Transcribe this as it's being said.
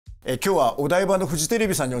今日はお台場のフジテレ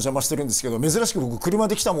ビさんにお邪魔してるんですけど、珍しく僕車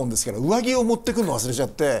で来たもんですから上着を持ってくるの忘れちゃっ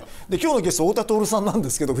て、で今日のゲスト太田徹さんなん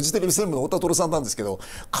ですけど、フジテレビ専務の太田徹さんなんですけど、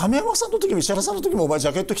亀山さんの時も石原さんの時もお前ジ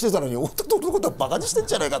ャケット着てたのに太田徹のことはバカにしてん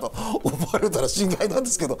じゃないかと思われたら心外なんで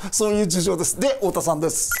すけど、そういう事情です。で太田さんで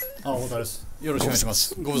す。太田です。よろしくお願いしま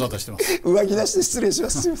す。ご無沙汰してます。上着なしで失礼しま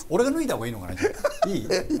す。俺が脱いだ方がいいのかな。いい。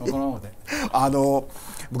このままで。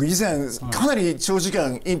僕以前かなり長時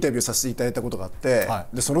間インタビューさせていただいたことがあって、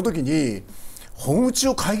でその時に本打ち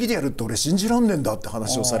を会議でやるって俺信じらんねんだって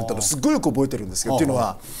話をされたのすっごいよく覚えてるんですけど、っていうの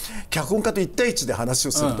は脚本家と1対1で話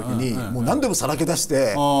をする時にもう何でもさらけ出し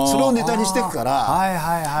てそれをネタにしていくか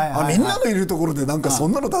ら、みんなのいるところでなんかそ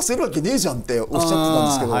んなの出せるわけねえじゃんっておっしゃって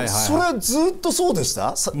たんですけど、それずっとそうでし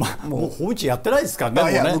た？もう本打ちやってないですから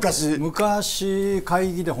ね。昔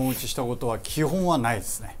会議で本打ちしたことは基本はないで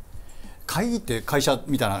すね。会議って会社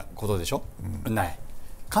みたいなことでしょ、ない。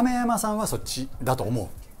亀山さんはそっちだと思う。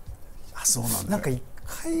あ、そうなんだ。なんか1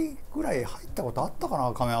回ぐらい入ったことあったか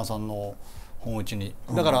な、亀山さんの本打ちに。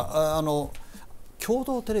だから共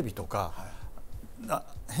同テレビとか、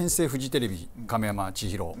編成フジテレビ亀山千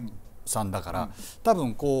広さんだから、多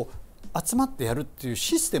分こう集まってやるっていう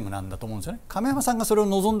システムなんだと思うんですよね。亀山さんがそれを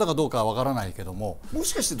望んだかどうかは分からないけども、も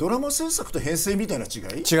しかしてドラマ制作と編成みたいな違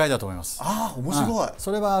いだと思います。ああ、面白い。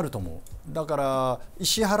それはあると思う。だから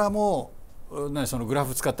石原もそのグラ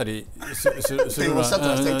フ使ったりするっ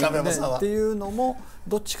ていうのも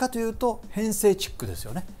どっちかというと編成チックです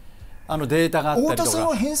よね。データがあったりとか。太田さん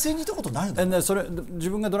は編成にいたことないの？それ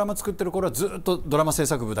自分がドラマ作ってる頃はずっとドラマ制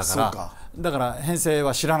作部だから、だから編成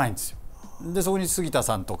は知らないんですよ。でそこに杉田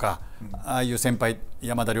さんとか、ああいう先輩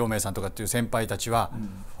山田亮明さんとかっていう先輩たちは、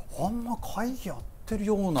あんな会議やってる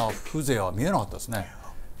ような風情は見えなかったですね。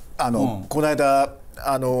この間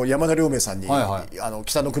山田亮明さんに、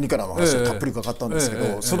北の国からの話をたっぷり伺ったんですけ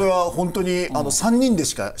ど、それは本当に3人で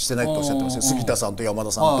しかしてないとおっしゃってましたよ。杉田さんと山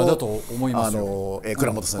田さんとだと思いますよ。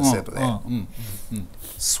倉本先生とね。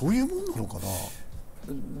そういうもんなのかな。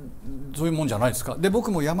そういうもんじゃないですか。で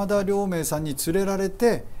僕も山田亮明さんに連れられ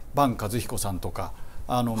て伴和彦さんとか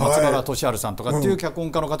松原俊治さんとかっていう脚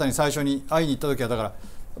本家の方に最初に会いに行った時はだから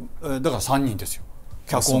3人ですよ。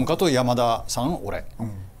脚本家と山田さん俺っ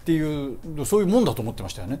ていうそういうもんだと思ってま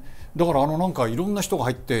したよね。だからなんかいろんな人が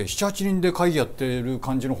入って7、8人で会議やってる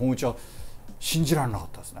感じの本打ちは信じられなかっ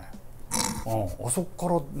たですね。あそ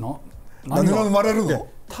こから何が生まれるの？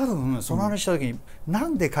多分その話した時にな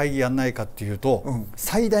んで会議やんないかっていうと、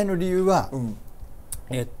最大の理由は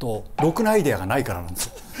ろくなアイデアがないからなんです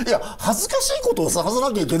よ。いや恥ずかしいことを探さ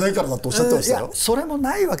なきゃいけないからだとおっしゃってましたよ。それも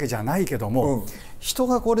ないわけじゃないけども、人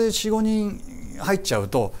がこれ4、5人入っちゃう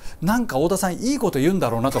となんか太田さんいいこと言うんだ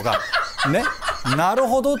ろうなとかね、なる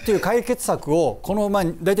ほどっていう解決策を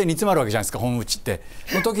大体煮詰まるわけじゃないですか、本打ちって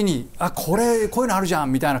の時にこういうのあるじゃ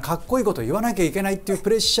んみたいなかっこいいこと言わなきゃいけないっていうプ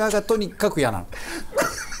レッシャーがとにかく嫌なの。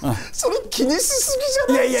それ気にしす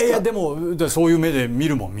ぎじゃないですか。いやでもそういう目で見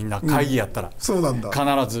るもん、みんな会議やったら、そうなんだ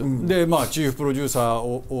必ず、でチーフプロデューサ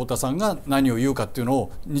ー太田さんが何を言うかっていうの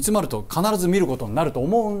を煮詰まると必ず見ることになると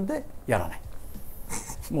思うんでやらない。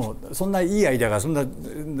もうそんないいアイデアがそんな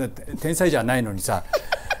天才じゃないのにさ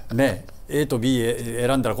ね、A と B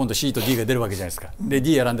選んだら今度 C と D が出るわけじゃないですか。で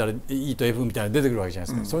D 選んだら E と F みたいなの出てくるわけじゃない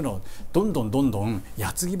ですか。そういうのをどんどん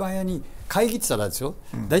矢継ぎ早に会議って言ったらですよ、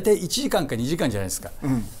大体1時間か2時間じゃないですか。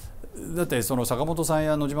だってその坂本さん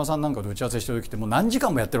や野島さんなんかと打ち合わせしてる時ってもう何時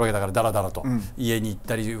間もやってるわけだから、だらだらと、家に行っ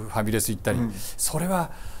たりファミレス行ったり、それ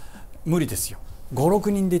は無理ですよ。5、6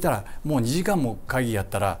人でいたらもう2時間も会議やっ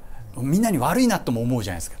たらみんなに悪いなとも思うじ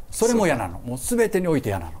ゃないですか。それも嫌なの。もう全てにおいて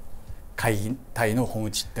嫌なの。会議体の本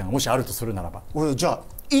打ちっていうのがもしあるとするならば、じゃあ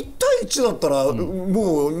1対1だったら、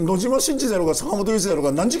もう野島伸二だろうが坂本龍一だろう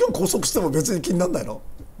が何時間拘束しても別に気にならないの？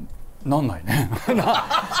なんないね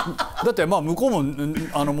だって向こうも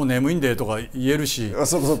もう眠いんでとか言えるし、ち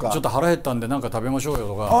ょっと腹減ったんで何か食べましょうよ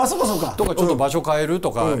とか、とかちょっと場所変える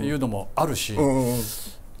とかいうのもあるし、だ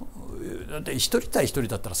って一人対一人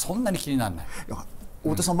だったらそんなに気にならない。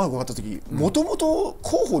太田さん前伺った時、もともと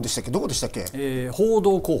広報でしたっけ、どこでしたっけ？報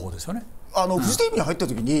道広報ですよね。フジテレビに入った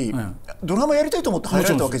時にドラマやりたいと思って入ら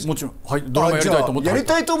れたわけです。もちろん、ドラマやりたいと思ってやり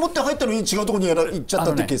たいと思って入ったのに違うところに行っちゃっ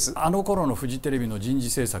たってケース。あの頃のフジテレビの人事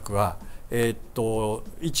政策は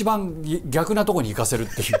一番逆なところに行かせる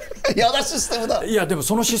っていうやだシステムだ。いやでも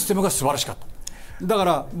そのシステムが素晴らしかった。だか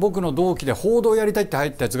ら僕の同期で報道やりたいって入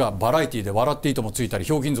ったやつがバラエティーで笑っていいともついたり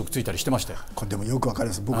ひょうきん族ついたりしてましたよ。これでもよくわかり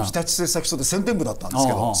ます。僕日立製作所で宣伝部だったんです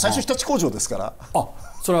けど、最初日立工場ですから。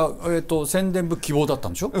それは宣伝部希望だった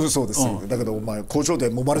んでしょ？そうです、だけどお前工場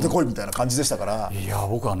で揉まれてこいみたいな感じでしたから。いや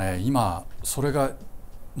僕はね今それが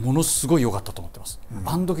ものすごい良かったと思ってます。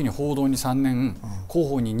あの時に報道に3年、広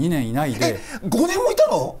報に2年いないで、5年もいた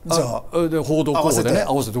の？じゃあで報道広報でね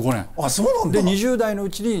合わせて5年。あ、そうなんだ。で20代のう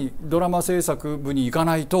ちにドラマ制作部に行か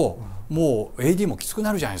ないと、もう AD もきつく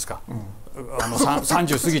なるじゃないですか。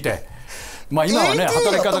30過ぎて、まあ今はね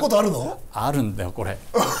働き方やったことあるの？あるんだよこれ。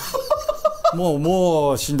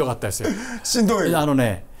もうしんどかったですよ。しんどい。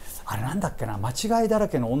あれなんだっけな、間違いだら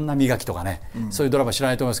けの女磨きとかね、そういうドラマ知ら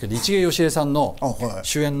ないと思いますけど、市毛良枝さんの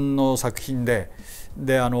主演の作品で、い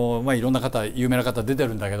ろんな方有名な方出て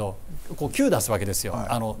るんだけど、こう Q 出すわけですよ、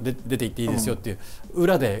出て行っていいですよっていう、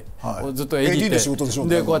裏でずっと AD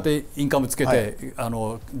でこうやってインカムつけて、デ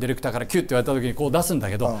ィレクターから Q って言われた時にこう出すんだ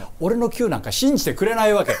けど、俺の Q なんか信じてくれな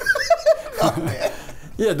いわけ。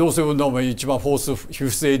いやどうせ一番フォースフィ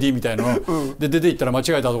フス AD みたいなので出ていったら間違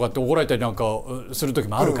えたとかって怒られたりなんかする時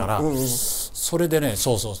もあるから、それでね、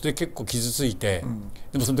そうで結構傷ついて、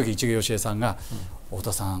でもその時市毛良枝さんが「太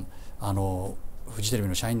田さんフジテレビ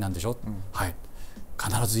の社員なんでしょ、はい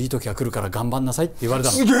必ずいい時が来るから頑張んなさい」って言われた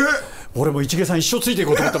の。すげえ。俺も市毛さん一生ついてい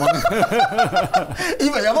こうと思ってます。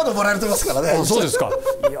今山登られてますからね。そうですか。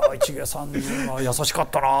いや市毛さんは優しかっ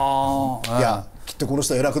たな。いやきっとこの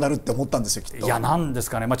人偉くなるって思ったんですよきっと。いやなんです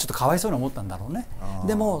かね、ちょっとかわいそうに思ったんだろうね。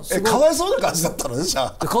でもかわいそうな感じだったのね、じ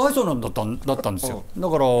ゃあ。かわいそうなんだったんですよ。だ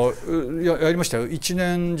からやりましたよ。1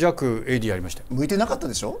年弱 AD やりましたよ。向いてなかった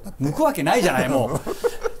でしょ。向くわけないじゃないもう。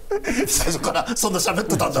最初からそんな喋っ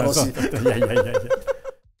てたんだろうし。いや。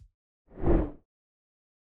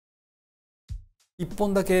1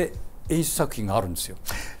本だけ演出作品があるんですよ。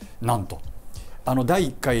なんと第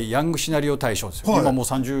1回ヤングシナリオ大賞ですよ、今もう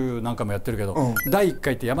30何回もやってるけど、第1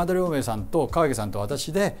回って山田亮明さんと川池さんと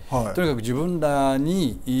私で、とにかく自分ら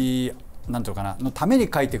になんていうかなのために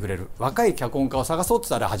書いてくれる若い脚本家を探そうって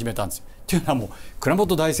言ったら始めたんですよ。っていうのはもう倉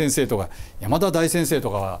本大先生とか山田大先生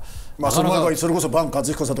とかはその前はそれこそ坂和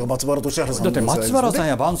彦さんとか松原俊治さんだって松原さん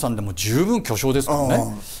や坂さんでも十分巨匠ですから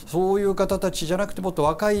ね。そういう方たちじゃなくてもっと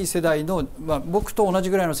若い世代の、僕と同じ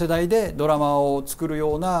ぐらいの世代でドラマを作る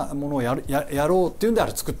ようなものをやろうっていうんで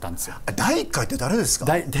作ったんですよ。第1回って誰ですか？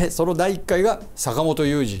でその第1回が坂本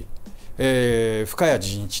裕二、深谷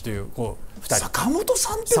仁一という2人。坂本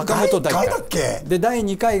さんって第1回だっけ？で第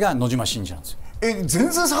2回が野島伸司なんですよ。全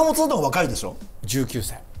然坂本さんの方が若いでしょ。19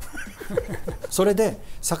歳。それで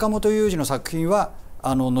坂本裕二の作品は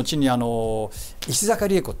後に石坂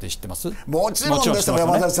理恵子って知ってます？もちろんですよ。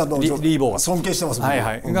山田さんのリーボー尊敬してます。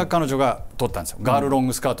が彼女が撮ったんですよ。ガールロン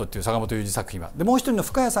グスカートっていう坂本裕二作品は。でもう一人の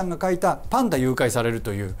深谷さんが書いたパンダ誘拐される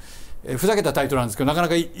というふざけたタイトルなんですけど、なかな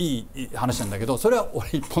かいい話なんだけど、それは俺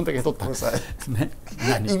一本だけ撮った。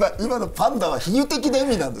今のパンダは比喩的な意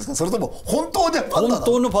味なんですか、それとも本当にパンダなの？本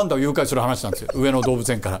当のパンダを誘拐する話なんですよ、上野動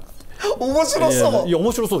物園から。面白そう。いや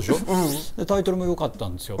面白そうでしょ、でタイトルも良かった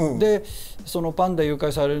んですよ。でそのパンダ誘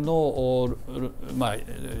拐されるのを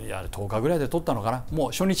10日ぐらいで撮ったのかな。もう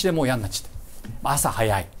初日でもう嫌になっちゃって、朝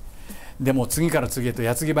早い。でも次から次へと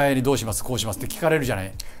矢継ぎ早にどうしますこうしますって聞かれるじゃな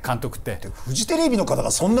い監督って。フジテレビの方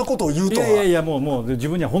がそんなことを言うとは。いやもう自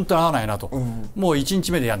分には本当に合わないなと、もう1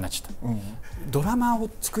日目で嫌になっちゃった、ドラマを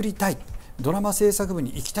作りたい、ドラマ制作部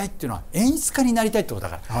に行きたいっていうのは演出家になりたいってこと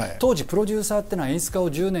だから、当時プロデューサーっていうのは演出家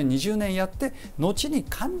を10年20年やって後に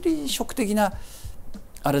管理職的な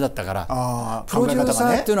あれだったから、プロデューサ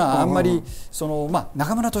ーっていうのはあんまり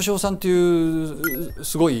中村俊夫さんっていう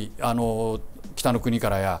すごい北の国か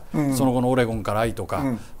らや、その後のオレゴンから愛とか、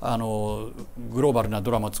グローバルなド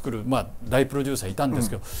ラマを作る、大プロデューサーいたんです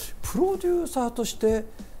けど、プロデューサーとして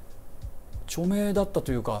著名だった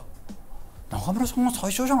というか中村さんが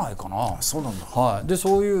最初じゃないかな。そうなんだ。で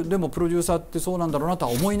そういうでもプロデューサーってそうなんだろうなと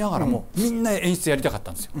は思いながらも、みんな演出やりたかっ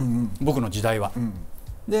たんですよ、僕の時代は。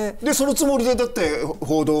でそのつもりでだって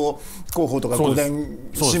報道広報とか5年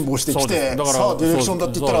辛抱してきて、さあディレクションだ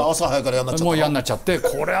って言ったら朝早くから嫌になっちゃった。もう嫌になっちゃって、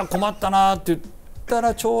これは困ったなって言った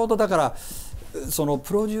ら、ちょうどだからその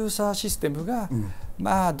プロデューサーシステムが、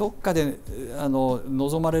どっかで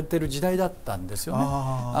望まれてる時代だったんですよね。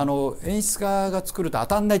演出家が作ると当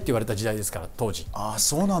たんないって言われた時代ですから当時。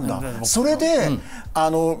そうなんだ。それで、演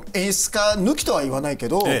出家抜きとは言わないけ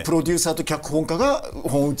ど、プロデューサーと脚本家が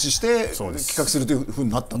本打ちして企画するというふうに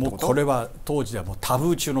なったってこと？もうこれは当時ではもうタ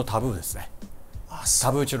ブー中のタブーですね。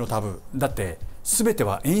タブー中のタブーだって、全て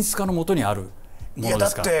は演出家のもとにあるもので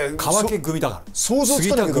すから。川家組だから。想像つ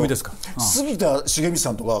かないけど、杉田重光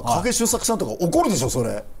さんとか影俊作さんとか怒るでしょ、そ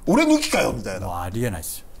れ。俺抜きかよみたいな。もうありえないで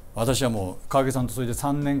すよ。私はもう川家さんとそれで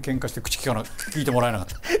3年喧嘩して口聞いてもらえなかっ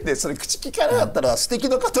た。でそれ口聞かなかったら、素敵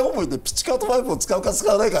な片思いでピチカート5を使うか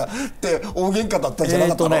使わないかって大喧嘩だったんじゃな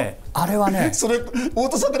かったの？あれはねそれ太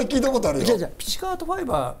田さんから聞いたことあるよ。ピチカート5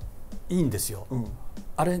はいいんですよ。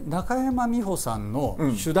あれ中山美穂さんの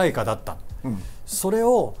主題歌だった、それ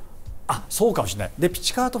をそうかもしれない。でピ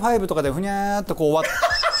チカート5とかでふにゃーっとこう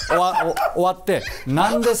終わって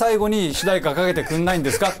なんで最後に主題歌かけてくんないん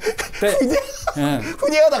ですかってふ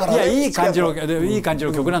にゃだからね、いやいい感じ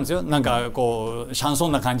の曲なんですよ。なんかこうシャンソ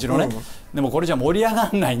ンな感じのね、でもこれじゃ盛り上が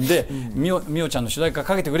らないんで、みおちゃんの主題歌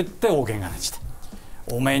かけてくれって大喧嘩になっちゃって、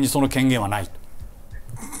お前にその権限はないと。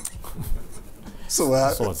そう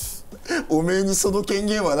です。おめえにその権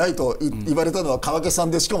限はないと言われたのは川家さ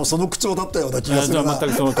んで、しかもその口調だったような気がするな。全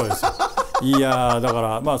くその通りです。いやだ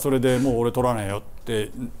からそれでもう俺取らないよっ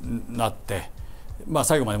てなって、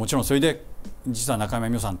最後までもちろんそれで実は中山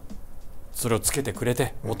美穂さんそれをつけてくれ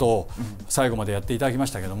て音を最後までやっていただきま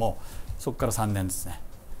したけども、そこから3年ですね。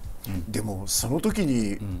でもその時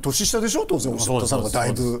に年下でしょ、当然太田さんがだ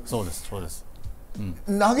いぶ。そうですそうです。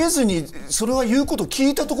投げずにそれは言うこと聞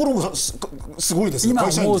いたところもすごいですね。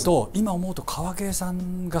今思うと川家さ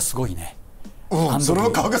んがすごいね。それ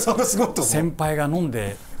は川家さんがすごいと思う。先輩が飲ん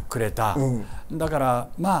でくれた、だから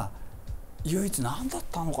唯一何だっ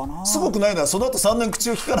たのかな。すごくないのはその後3年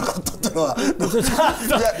口を聞かなかったっていうのは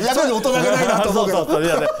やはり大人げないなと思うけど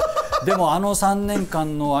でも3年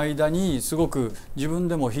間の間にすごく自分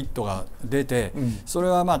でもヒットが出て、それ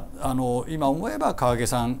は今思えば川家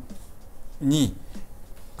さんに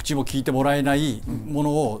口も聞いてもらえないもの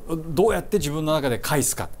をどうやって自分の中で返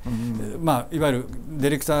すか、いわゆるデ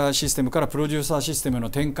ィレクターシステムからプロデューサーシステムの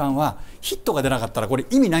転換はヒットが出なかったらこれ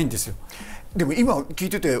意味ないんですよ。でも今聞い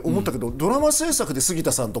てて思ったけど、ドラマ制作で杉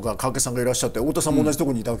田さんとか川家さんがいらっしゃって、太田さんも同じとこ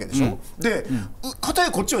ろにいたわけでしょ。で片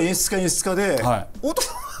やこっちは演出家で、太田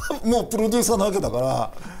さんはもうプロデューサーなわけだか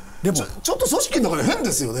ら、でもちょっと組織の中で変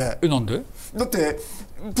ですよね。なんで？だって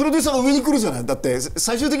プロデューサーが上に来るじゃない。だって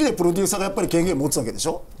最終的にはプロデューサーがやっぱり権限を持つわけでし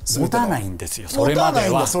ょ。持たないんですよ。それまで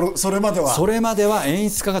はそれまでは演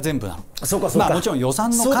出家が全部なの。もちろん予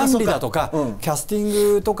算の管理だとかキャスティ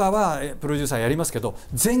ングとかはプロデューサーやりますけど、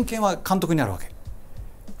全権は監督にあるわけ。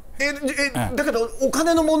だけどお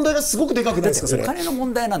金の問題がすごくでかくないですか。それお金の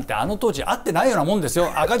問題なんて当時あってないようなもんです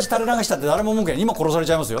よ。赤字垂れ流したって誰も文句ない。今殺され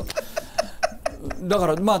ちゃいますよ。だか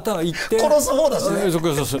らただ一定殺す方だしね。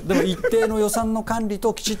でも一定の予算の管理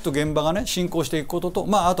ときちっと現場がね進行していくことと、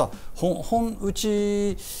あとは本打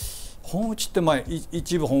ちって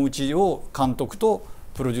一部本打ちを監督と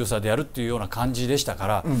プロデューサーでやるっていうような感じでしたか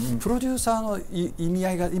ら、プロデューサーの意味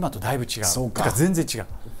合いが今とだいぶ違う。そうか、全然違う。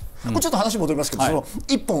これちょっと話戻りますけど、その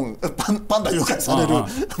一本パンダ誘拐され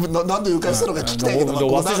る、なんで誘拐したのか聞きたいけど、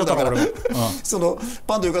忘れちゃったから、その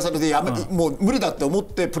パンダ誘拐されてもう無理だって思っ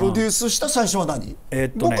てプロデュースした最初は何？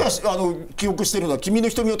僕は記憶しているのは君の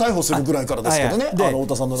瞳を逮捕するぐらいからですけどね、太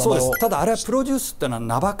田さんの名前を。ただあれはプロデュースってのは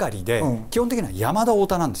名ばかりで、基本的には山田太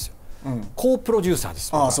田なんですよ。コープロデューサーで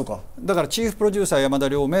す。だからチーフプロデューサー山田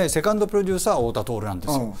亮明、セカンドプロデューサー太田徹なんで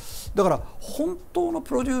すよ。だから本当の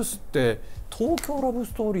プロデュースって東京ラブ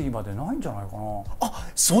ストーリーまでないんじゃないかな。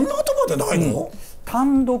そんな後までないの？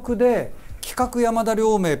単独で企画山田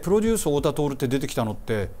亮明、プロデュース太田徹って出てきたのっ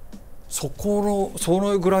てそ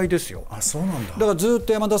のぐらいですよ。そうなんだ。だからずっ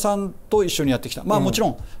と山田さんと一緒にやってきた。もちろ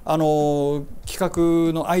ん企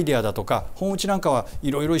画のアイデアだとか本打ちなんかは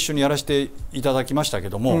いろいろ一緒にやらせていただきましたけ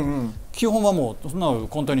ども、基本はもうそんな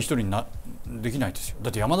簡単に一人にできないですよ。だ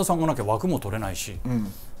って山田さんがなきゃ枠も取れないし、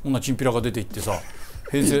こんなチンピラが出ていってさ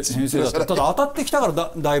編成だって、ただ当たってきたか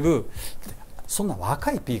らだいぶ。そんな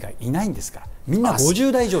若い P がいないんですから、みんな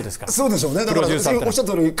50代以上ですから。そうでしょうね。だからおっしゃった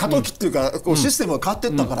通り過渡期っていうか、システムが変わって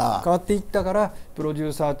いったから、変わっていったからプロデュ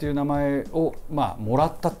ーサーという名前をもら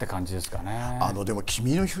ったって感じですかね。でも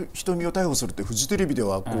君の瞳を逮捕するってフジテレビで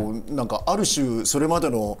はなんかある種それまで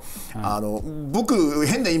の僕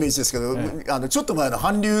変なイメージですけど、ちょっと前の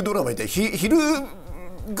韓流ドラマで昼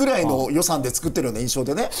ぐらいの予算で作ってるような印象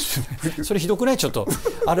でね。それひどくない？ちょっと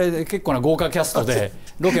あれ結構な豪華キャストで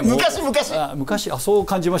ロケも昔そう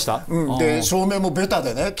感じました。で照明もベタ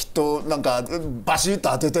でね、きっとなんかバシッ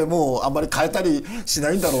と当ててもあんまり変えたりし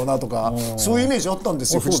ないんだろうなとか、そういうイメージあったんで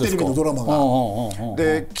すよ、フジテレビのドラマが。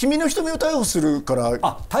で君の瞳を逮捕するから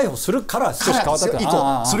逮捕するから少し変わったっ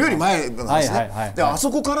て、それより前なんですね。であ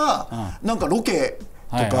そこからなんかロケ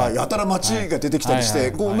とかやたら街が出てきたりし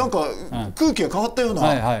て、なんか空気が変わったよう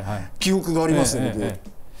な記憶がありますので、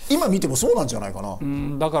今見てもそうなんじゃないかな。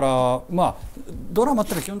だからドラマっ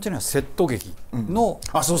てのは基本的にはセット劇の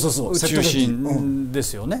中心で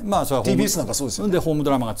すよね。TBS なんかそうですよね。でホーム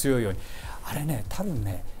ドラマが強いように、あれね多分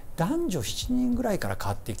ね男女7人ぐらいから変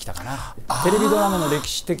わってきたかな、テレビドラマの歴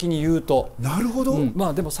史的に言うと。なるほ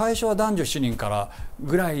ど。でも最初は男女7人から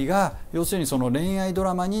ぐらいが、要するにその恋愛ド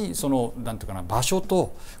ラマになんていうかな、場所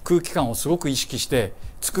と空気感をすごく意識して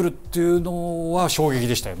作るっていうのは衝撃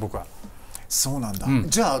でしたよ、僕は。そうなんだ、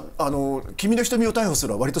じゃあ君の瞳を逮捕す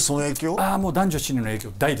るは割とその影響？もう男女7人の影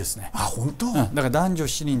響大ですね。本当？だから男女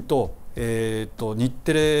7人と日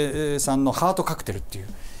テレさんのハートカクテルっていう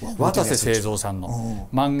渡瀬製三さんの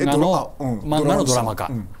漫画のドラマ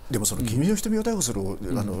化。でもその君の瞳を逮捕するを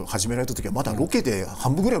始められた時はまだロケで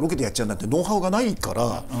半分ぐらいロケでやっちゃうなんてノウハウがないか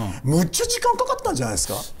らむっちゃ時間かかったんじゃないです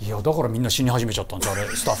か？いやだからみんな死に始めちゃったんですあれ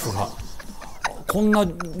スタッフが。こんな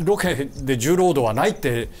ロケで重労働はないっ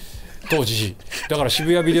て当時だから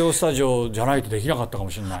渋谷ビデオスタジオじゃないとできなかったか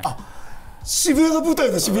もしれない。渋谷が舞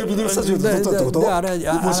台の渋谷ビデオスタジオで撮ったってこと？あ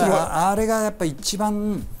れがやっぱ一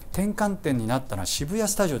番転換点になったのは渋谷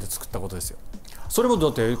スタジオで作ったことですよ。それもだ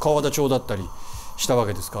って河田町だったりしたわ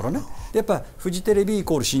けですからね。でやっぱフジテレビイ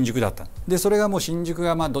コール新宿だった。でそれがもう新宿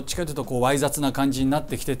がどっちかというとこうわい雑な感じになっ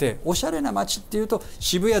てきてて、おしゃれな街っていうと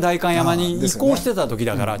渋谷代官山に移行してた時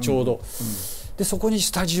だからちょうど。でそこにス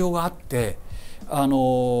タジオがあって、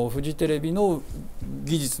フジテレビの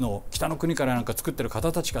技術の北の国からなんか作ってる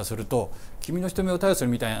方たちからすると「君の瞳を逮捕する」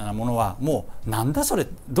みたいなものはもうなんだそれ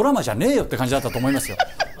ドラマじゃねえよって感じだったと思いますよ。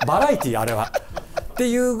バラエティーあれはって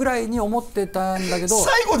いうぐらいに思ってたんだけど、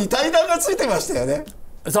最後に対談がついてましたよね。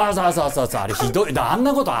そうあれひどい。あん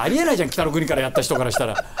なことありえないじゃん、北の国からやった人からした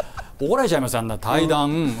ら。怒られちゃいますよ、あんな対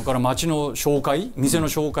談、それから街の紹介、店の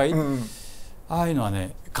紹介、ああいうのは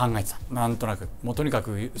ね考えてた。なんとなくもうとにか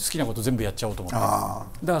く好きなこと全部やっちゃおうと思って。だか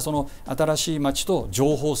らその新しい街と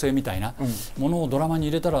情報性みたいなものをドラマに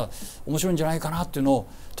入れたら面白いんじゃないかなっていうのを、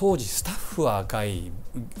当時スタッフは若い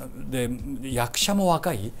で役者も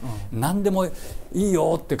若い、何でもいい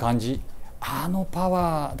よって感じ、あのパ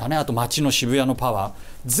ワーだね。あと街の渋谷のパワー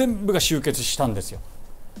全部が集結したんですよ、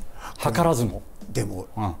図らずも。でも、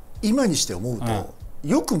今にして思うと、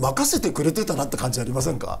よく任せてくれてたなって感じありま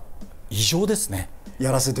せんか？異常ですね、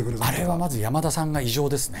やらせてくれる。あれはまず山田さんが異常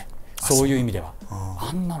ですね、そういう意味では。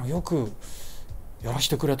あんなのよくやらし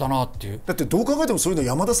てくれたなっていう。だってどう考えてもそういうの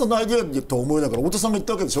山田さんのアイデアと思いながら太田さんが言っ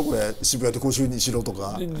たわけでしょ、これ渋谷で講習にしろと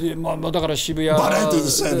か。でだから渋谷バラエティーに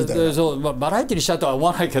しちゃえみたいな。そう、バラエティーにしちゃうとは思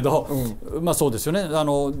わないけど、そうですよね。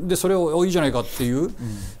でそれをいいじゃないかっていう、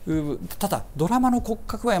ただドラマの骨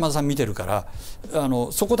格は山田さん見てるから、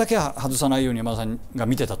そこだけは外さないように山田さんが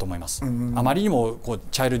見てたと思います。あまりにもこう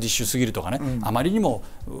チャイルディッシュすぎるとかね、あまりにも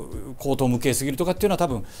口頭無形すぎるとかっていうのは多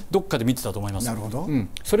分どっかで見てたと思います。なるほど。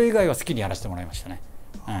それ以外は好きにやらせてもらいましたね。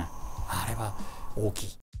あれは大きい。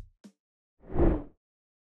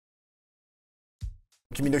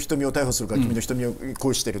君の瞳を逮捕するから、君の瞳を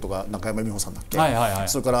恋してるとか、中山美穂さんだっけ。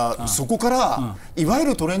それから、そこから、いわゆ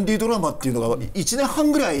るトレンディードラマっていうのが1年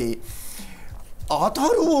半ぐらい当た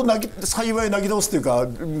るを幸いなぎ倒すっていうか、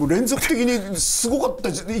もう連続的にすごかった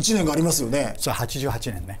1年がありますよね。それ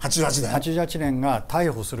88年ね。88年が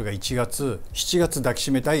逮捕するが1月、7月抱き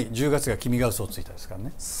しめたい、10月が君が嘘をついたですから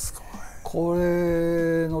ね。すごい。こ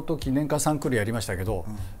れの時年間3クールやりましたけど、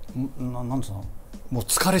なんつうの、もう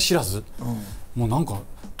疲れ知らず、もうなんか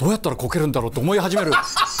どうやったらこけるんだろうと思い始める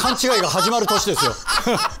勘違いが始まる年ですよ。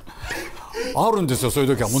あるんですよ、そうい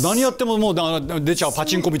う時は。もう何やってももう出ちゃうパ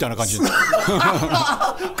チンコみたいな感じで。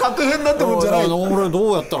確変だってもんじゃない。俺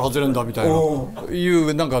どうやったら外れんだみたいない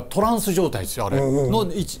うなんかトランス状態ですよ、あれの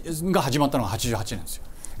が始まったのが88年ですよ。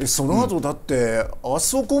その後だってあ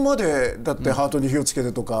そこまでだってハートに火をつけ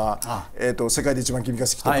てとか、世界で一番君が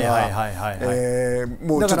好きとか、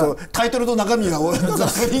もうちょっとタイトルと中身が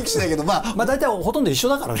リンクしないけど、まあ大体ほとんど一緒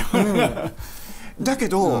だからね。だけ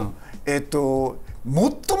ど最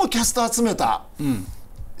もキャスト集めた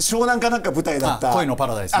湘南かなんか舞台だった恋のパ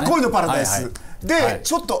ラダイスね。恋のパラダイスで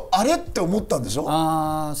ちょっとあれって思ったんでしょ。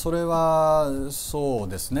それはそう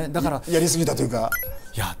ですね。だからやりすぎたというか。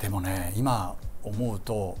いやでもね、今思う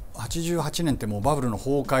と88年ってもうバブルの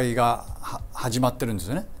崩壊が始まってるんです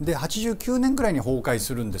よね。で89年ぐらいに崩壊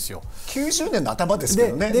するんですよ。90年の頭ですけ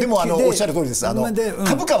どね。でもおっしゃる通りです。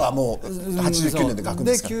株価はもう89年でガクン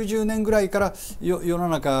ですから。で90年ぐらいから世の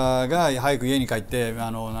中が早く家に帰ってな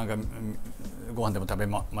んかご飯でも食べ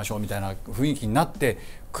ましょうみたいな雰囲気になって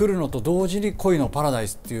くるのと同時に恋のパラダイ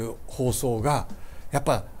スっていう放送がやっ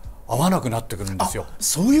ぱ合わなくなってくるんですよ。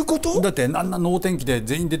そういうこと？だってあんな能天気で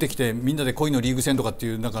全員出てきてみんなで恋のリーグ戦とかって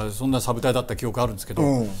いうなんかそんなサブタイだった記憶あるんですけど、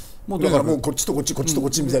もうだからもうこっちとこっちこっちとこっ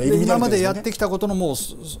ちみたいな入り乱れてるんですよね。今までやってきたことのもう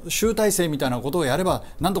集大成みたいなことをやれば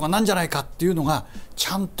なんとかなんじゃないかっていうのがち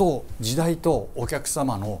ゃんと時代とお客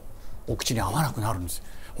様のお口に合わなくなるんですよ。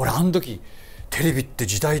俺あの時テレビって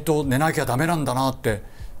時代と寝なきゃダメなんだなって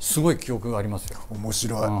すごい記憶がありますよ。面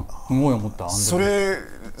白い、すごい思った。そ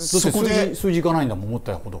こで数字いかないんだもん、思っ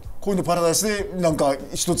たほど。恋のパラダイスでなんか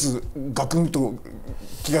一つガクンと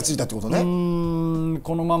気がついたってことね。こ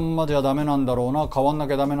のまんまじゃダメなんだろうな、変わんな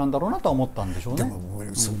きゃダメなんだろうなとは思ったんでしょうね。でも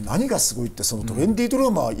何がすごいって、そのトレンディードラ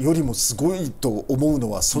マよりもすごいと思うの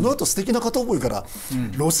は、その後素敵な片思いから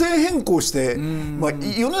路線変更して、まあ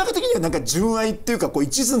世の中的にはなんか純愛っていうか、こう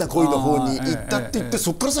一途な恋の方に行ったって言って、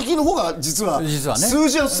そこから先の方が実は数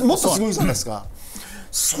字はもっとすごいじゃないですか。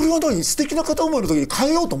それは何、素敵な片思いの時に変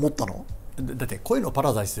えようと思ったの？だって恋のパ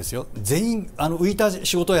ラダイスですよ。全員浮いた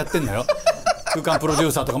仕事をやってんだよ。空間プロデュ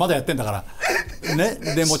ーサーとかまだやってんだからね。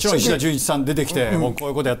でもちろん石田純一さん出てきて、もうこう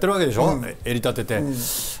いうことやってるわけでしょ、襟立てて。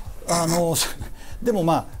でも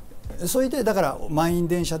まあそれでだから満員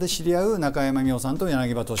電車で知り合う中山美穂さんと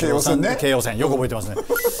柳葉敏郎さんで、京王線よく覚えてますね。っ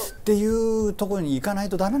ていうところに行かない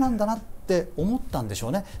とダメなんだなって思ったんでしょ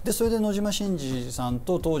うね。でそれで野島伸司さん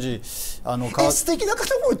と当時素敵な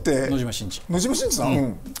片思いって野島伸司さ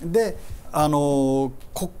ん、でこ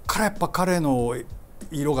っからやっぱ彼の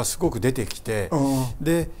色がすごく出てきて、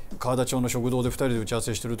で川田町の食堂で2人で打ち合わ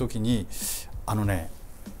せしてる時に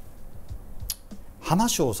浜田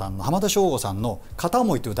省吾さんの「片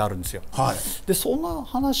思い」って歌あるんですよ。でそんな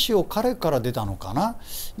話を彼から出たのかな。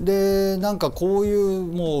でなんかこういう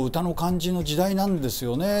もう歌の感じの時代なんです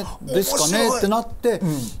よね、ですかねってなって、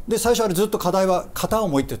で最初あれずっと課題は「片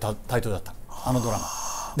思い」ってタイトルだった、あのドラマ。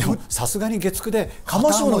でもさすがに月9で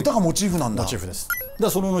浜省の歌がモチーフなんだ。モチーフです。だから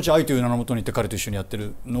その後「愛という名のもとに」って彼と一緒にやって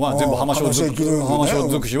るのは全部浜省尽く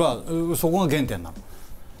しはそこが原点なの。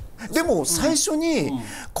でも最初に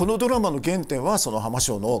このドラマの原点はその浜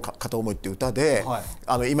省の「片思い」っていう歌で、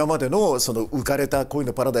今までのその浮かれた恋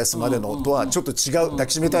のパラダイスまでのとはちょっと違う、抱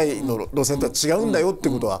きしめたいの路線とは違うんだよって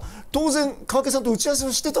ことは当然川家さんと打ち合わせ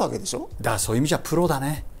をしてたわけでしょ。だからそういう意味じゃプロだ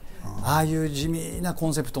ね。ああいう地味なコ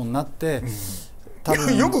ンセプトになって、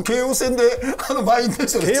よく京王線で満員電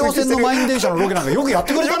車京王線の満員電車のロケなんかよくやっ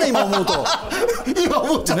てくれたね今思うと。今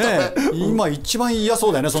思っちゃったね。今一番嫌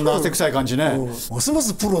そうだよね、そんな汗臭い感じね。ますま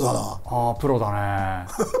すプロだな。ああプロだね。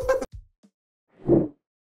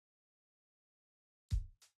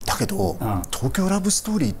だけど東京ラブス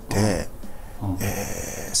トーリーって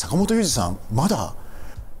坂本裕二さんまだ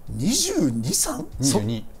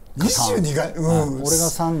22が、俺が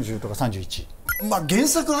30とか31。まあ原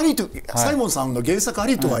作ありと、サイモンさんの原作あ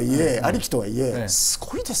りとはいえ、ありきとはいえ、す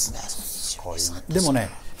ごいですね。でもね、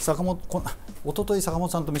一昨日坂本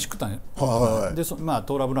さんと飯食ったね。でまあ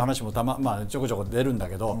トーラブの話もちょこちょこ出るんだ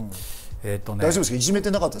けど、大丈夫ですか、いじめて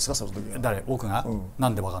なかったですかその時は。誰？僕が？な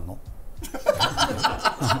んでわかんの？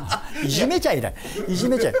いじめちゃいない、いじ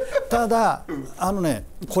めちゃい。ただ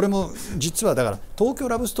これも実はだから東京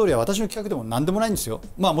ラブストーリーは私の企画でも何でもないんですよ。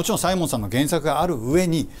まあもちろんサイモンさんの原作がある上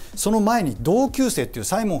に、その前に同級生っていう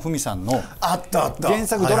サイモン文さんの原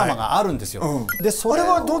作ドラマがあるんですよ。でそれ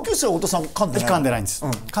は同級生は太田さん噛んでない？噛んでないんです。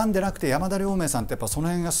噛んでなくて、山田亮明さんってやっぱその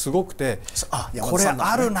辺がすごくて、これ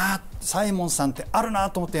あるな、サイモンさんってある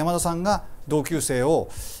なと思って、山田さんが同級生を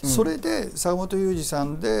それで坂本裕二さ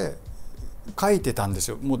んで書いてたんです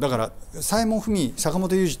よ。もうだからサイモン文、坂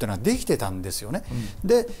本裕二っていうのはできてたんですよね。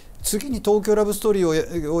で次に東京ラブストーリ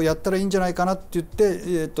ーをやったらいいんじゃないかなって言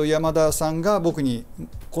って、山田さんが僕に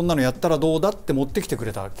こんなのやったらどうだって持ってきてく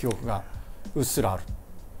れた記憶がうっすらある。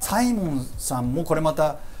サイモンさんもこれま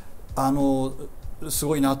たす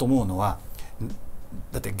ごいなと思うのは、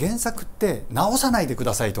だって原作って直さないでく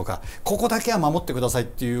ださいとか、ここだけは守ってくださいっ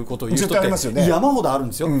ていうことを言う人って山ほどあるん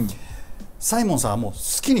ですよ。サイモンさんはもう好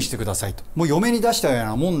きにしてくださいと、もう嫁に出したよう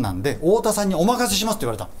なもんなんで太田さんにお任せしますって言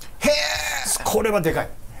われた。へえ、これはでかい。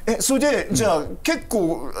それでじゃあ結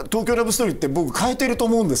構東京ラブストーリーって僕変えてると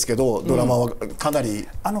思うんですけど、ドラマはかなり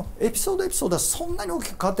エピソードはそんなに大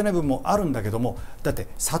きく変わってない部分もあるんだけども、だって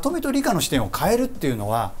里見と理香の視点を変えるっていうの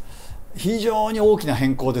は非常に大きな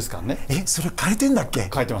変更ですからね。それ変えてんだっけ？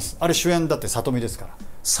変えてます。あれ主演だって里見ですから。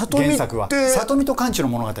原作は里見と完治の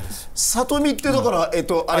物語です。里見ってだから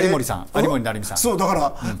有森さん、有森成美さん。そうだか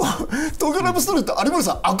ら東京ラブストーリーって有森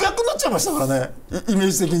さん悪役になっちゃいましたからね、イメ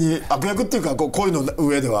ージ的に。悪役っていうか恋の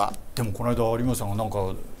上では。でもこの間有森さんがなん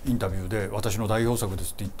かインタビューで私の代表作で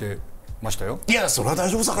すって言ってましたよ。いやそれは大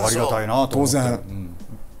丈夫さからありがたいなと思って。当然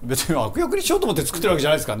別に悪役にしようと思って作ってるわけじ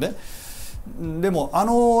ゃないですからね。でも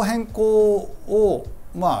変更を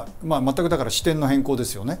全くだから視点の変更で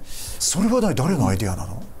すよね。それは誰のアイデアな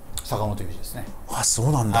の？坂本裕二ですね。そ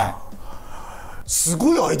うなんだ。す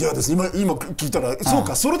ごいアイデアです。今聞いたらそう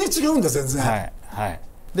か、それで違うんだ全然。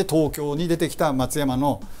で東京に出てきた松山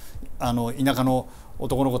の田舎の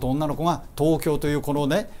男の子と女の子が東京というこの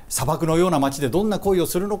ね砂漠のような街でどんな恋を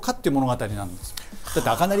するのかっていう物語なんです。だって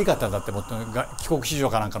赤成方だってもっと帰国子女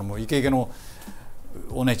かなんかのもうイケイケの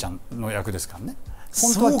お姉ちゃんの役ですからね。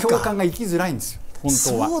本当は共感が生きづらいんですよ本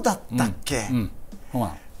当は。そうだったっけ、そうな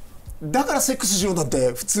の。だからセックスしようなん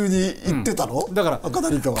て普通に言ってたの、だから赤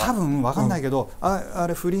成川は多分分かんないけど、あ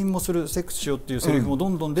れ不倫もするセックスしようっていうセリフもど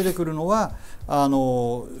んどん出てくるのは、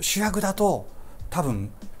主役だと多分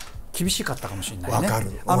厳しかったかもしれないね。わかる、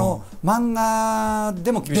漫画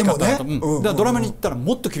でも厳しかったと、だからドラマに行ったら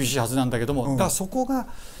もっと厳しいはずなんだけども、だからそこが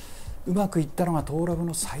うまくいったのが「トーラブ」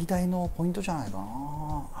の最大のポイントじゃないかな。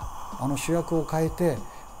主役を変えて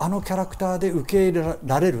キャラクターで受け入れ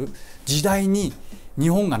られる時代に日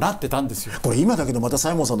本がなってたんですよ。これ今だけどまたサ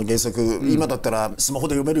イモンさんの原作、今だったらスマホ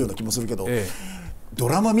で読めるような気もするけど、ド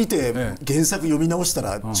ラマ見て原作読み直した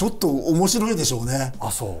らちょっと面白いでしょうね。あ、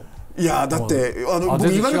そう。いやだって僕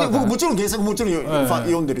もちろん原作もちろん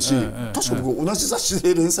読んでるし、確か僕同じ雑誌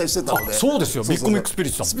で連載してたので。そうですよ、ビッグミックスピリ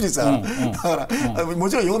ッツだもん。スピリッツだからも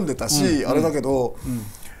ちろん読んでたし、あれだけど、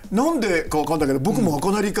なんでかわかんないけど僕も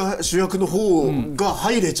赤成か主役の方が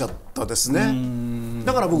入れちゃったですね。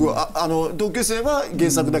だから僕同級生は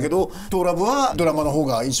原作だけど、トーラブはドラマの方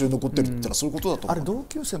が印象に残ってるって言ったらそういうことだと思う。あれ同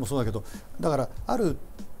級生もそうだけど、だからある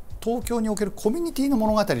東京におけるコミュニティの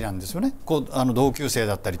物語なんですよね。同級生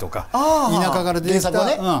だったりとか田舎から出てき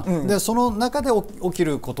た、でその中で起き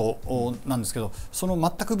ることなんですけど、その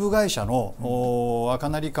全く部外者の赤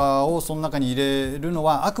成川をその中に入れるの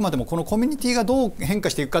はあくまでもこのコミュニティがどう変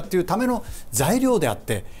化していくかっていうための材料であっ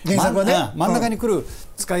て、真ん中に来る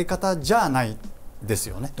使い方じゃないです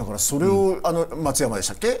よね。だからそれを、松山でし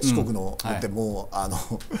たっけ、四国のでも、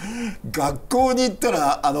学校に行った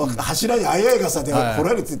ら柱にあやい傘で掘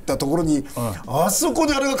られていったところに、あそこ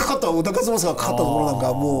にあれがかかった小高翼がかかったところなん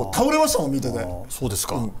かもう倒れましたもん見てて。そうです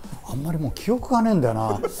か、あんまりもう記憶がねえんだよ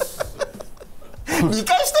な。見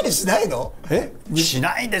返したりしないの？し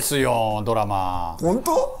ないですよドラマ。本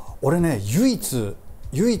当？俺ね唯一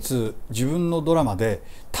自分のドラマで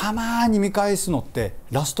たまに見返すのって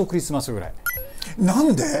ラストクリスマスぐらい。な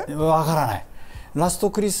んで？わからない。ラス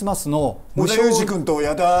トクリスマスの小田裕二君と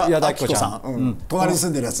矢田亜希子さん、隣に住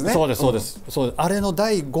んでるやつね。そうですそうです、あれの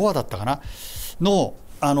第5話だったかなの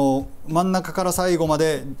真ん中から最後ま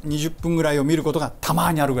で20分ぐらいを見ることがた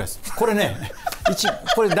まにあるぐらいです。これね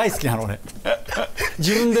これ大好きなのね。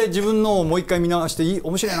自分のをもう一回見直して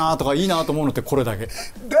面白いなとかいいなと思うのってこれだけ。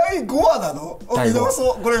第5話なの？見直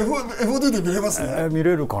そう。これ FOD で見れますね。見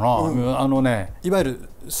れるかな。いわゆる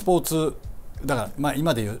スポーツだから、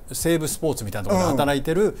今でいう西武スポーツみたいなところで働い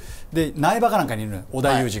てる、で苗場かなんかにいるのよ織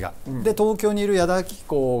田裕二が、で東京にいる矢田亜希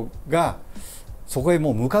子がそこへ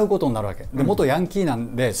もう向かうことになるわけで、元ヤンキーな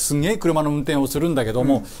んですんげえ車の運転をするんだけど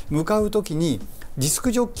も、向かう時にディス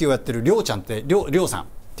クジョッキーをやってるりょうちゃんってりょうさんっ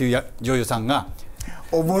ていう女優さんが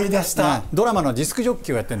思い出した、ドラマのディスクジョッ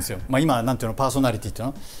キーをやってるんですよ。今なんていうのパーソナリティっていう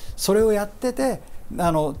のそれをやってて、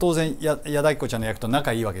当然矢田亜希子ちゃんの役と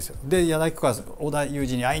仲いいわけですよ。で矢田亜希子は織田裕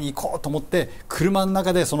二に会いに行こうと思って車の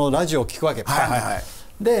中でそのラジオを聞くわけ。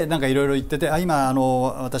でなんかいろいろ言ってて、今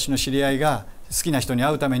私の知り合いが好きな人に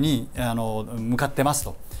会うために向かってます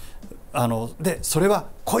と。でそれは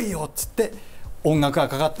来いよっつって音楽が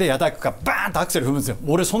かかって矢田亜希子がバーンとアクセル踏むんですよ。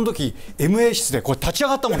俺その時 MA 室でこれ立ち上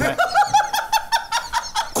がったもんね。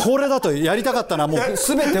これだとやりたかったのはもう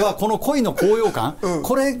全てはこの恋の高揚感、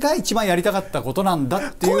これが一番やりたかったことなんだ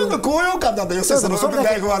っていう。恋の高揚感なんだよ。その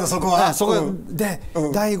第5話のそこは。で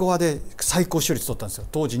第5話で最高視聴率取ったんですよ。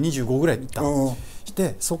当時25ぐらいいったの。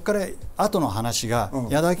でそこから後の話が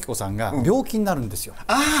矢田亜希子さんが病気になるんですよ。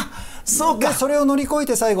そうか。それを乗り越え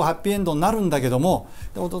て最後ハッピーエンドになるんだけども、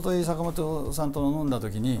一昨日坂本さんと飲んだ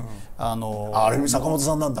時にあれ坂本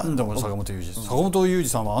さんなんだ。坂本裕二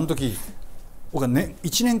さんはあの時僕はね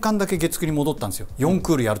1年間だけ月9に戻ったんですよ。4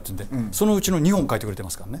クールやるって言うんで、そのうちの2本書いてくれてま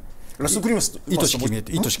すからね。ラストクリスマス、愛しきみえっ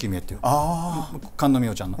ていう菅野美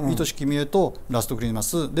穂ちゃんの愛しきみえとラストクリスマ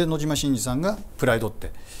スで野島伸司さんがプライドっ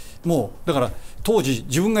て、もうだから当時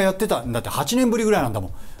自分がやってたんだって8年ぶりぐらいなんだも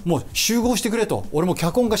ん。もう集合してくれと、俺も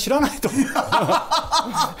脚本家知らないと。だ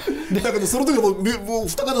けどその時もう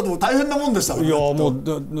二方とも大変なもんでしたからね。いやもう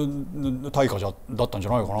大家だったんじ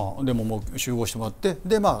ゃないかな。でももう集合してもらって、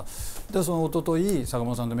でその一昨日坂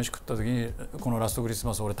本さんと飯食った時にこのラストクリス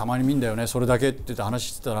マス俺たまに見んだよねそれだけって言って話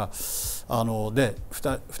してたらで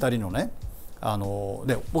2人のね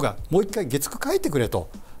で僕はもう一回月9書いてくれと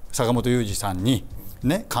坂本裕二さんに。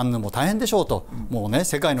ね、カンヌも大変でしょうと、もうね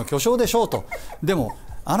世界の巨匠でしょうと、でも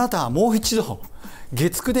あなたはもう一度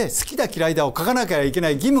月9で好きだ嫌いだを書かなきゃいけな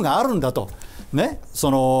い義務があるんだと。ね、そ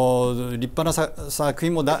の立派な作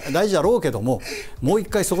品も大事だろうけども、もう一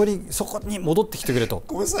回そこに戻ってきてくれと。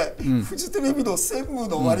ごめんなさい、フジテレビの専務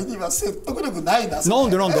の割には説得力ないな、なん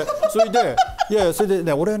でそれでそれで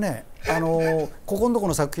ね、俺ね、ここのとこ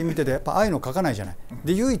の作品見ててやっぱああいうの書かないじゃない。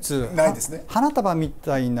で唯一ないですね。花束み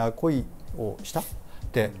たいな恋をしたっ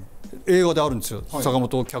て映画であるんですよ、坂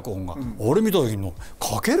本脚本が。あれ見た時に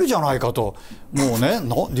書けるじゃないかと、もうね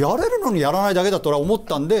やれるのにやらないだけだと俺は思っ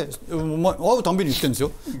たんで、会うたんびに言ってるんです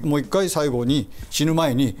よ。もう一回最後に死ぬ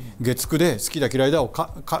前に月9で好きだ嫌いだを書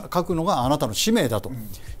くのがあなたの使命だと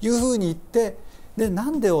いうふうに言って、でな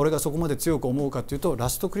んで俺がそこまで強く思うかというと、ラ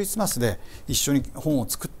ストクリスマスで一緒に本を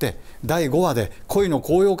作って第5話で恋の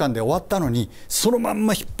高揚感で終わったのに、そのまん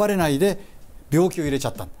ま引っ張れないで病気を入れちゃ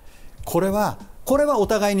った。これはお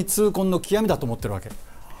互いに痛恨の極みだと思ってるわけ。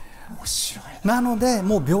面白いなので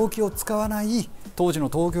もう病気を使わない当時の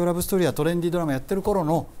東京ラブストーリーやトレンディドラマやってる頃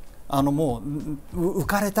のもう浮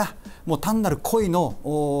かれたもう単なる恋の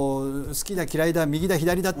好きだ嫌いだ右だ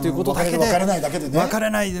左だっていうことだけで、別れないだけでね、別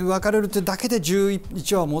れるってだけで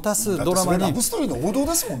11話を持たすドラマに、ラブストーリーの王道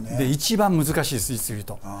ですもんね。で一番難しいです、実言う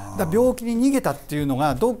と。だから病気に逃げたっていうの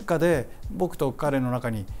がどっかで僕と彼の中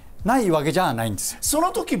にないわけじゃないんですよ。そ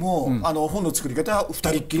の時も、本の作り方は2人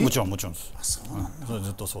っきり。もちろんです。そうなんだ。それ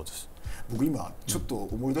ずっとそうです。僕今ちょっと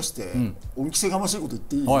思い出して、恩着せがましいこと言っ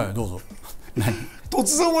ていい？はい、どうぞ。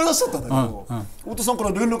突然思い出しちゃったんだけど、太田さんか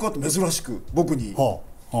ら連絡あって珍しく僕に、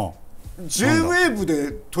J-WAVE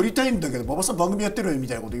で撮りたいんだけど馬場さん番組やってるよみ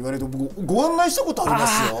たいなこと言われて、僕ご案内したことありま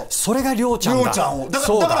すよ。それがりょうちゃんだ。りょうちゃんをだ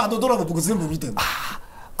からドラマ僕全部見てるんだ。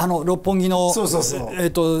六本木の六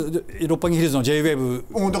本木ヒルズの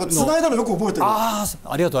J-WAVE だから繋いだのよく覚えてる。あ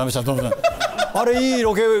りがとうございました。どうもあれいい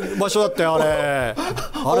ロケ場所だったよ。あ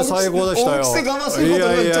れ最高でしたよ。い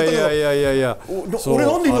や俺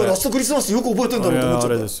なんで今ラストクリスマスよく覚えてるんだろうと思っちゃった。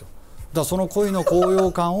あれですよ。だからその恋の高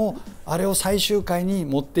揚感をあれを最終回に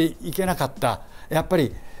持っていけなかった。やっぱ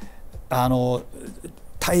り体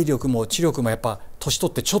力も知力もやっぱ年取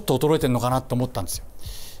ってちょっと衰えてるのかなと思ったんですよ。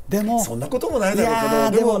でもそんなこともないだろ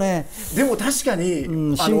うけど、でも確かに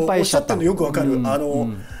心配おっしゃってるのよくわかる。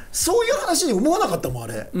そういう話に思わなかったもんあ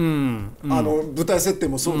れ。舞台設定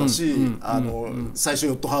もそうだし、最初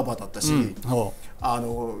ヨットハーバーだったし、な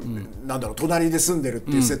んだろう隣で住んでるっ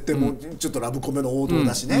ていう設定もちょっとラブコメの王道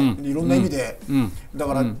だしね、いろんな意味で。だ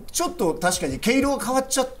からちょっと確かに毛色が変わっ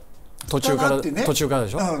ちゃったなってね。途中からで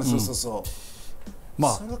しょ。そう。ま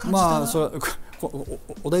あそれは小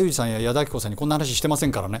田裕二さんや矢田亜希子さんにこんな話してませ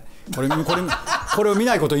んからね。これを見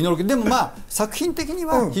ないことを祈るけど、でも作品的に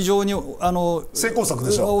は非常に成功作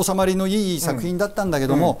でしょ。収まりのいい作品だったんだけ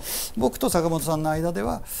ども、僕と坂本さんの間で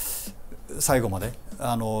は最後まで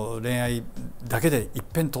恋愛だけで一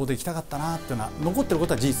辺倒でいきたかったなっていうのは残ってるこ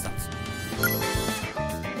とは事実なんです。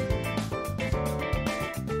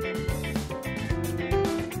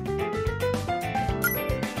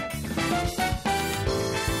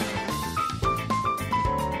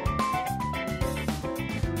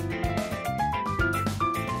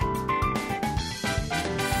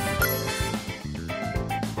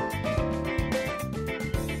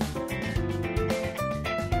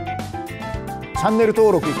チャンネル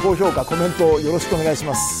登録、高評価、コメントよろしくお願いし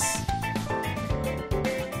ます。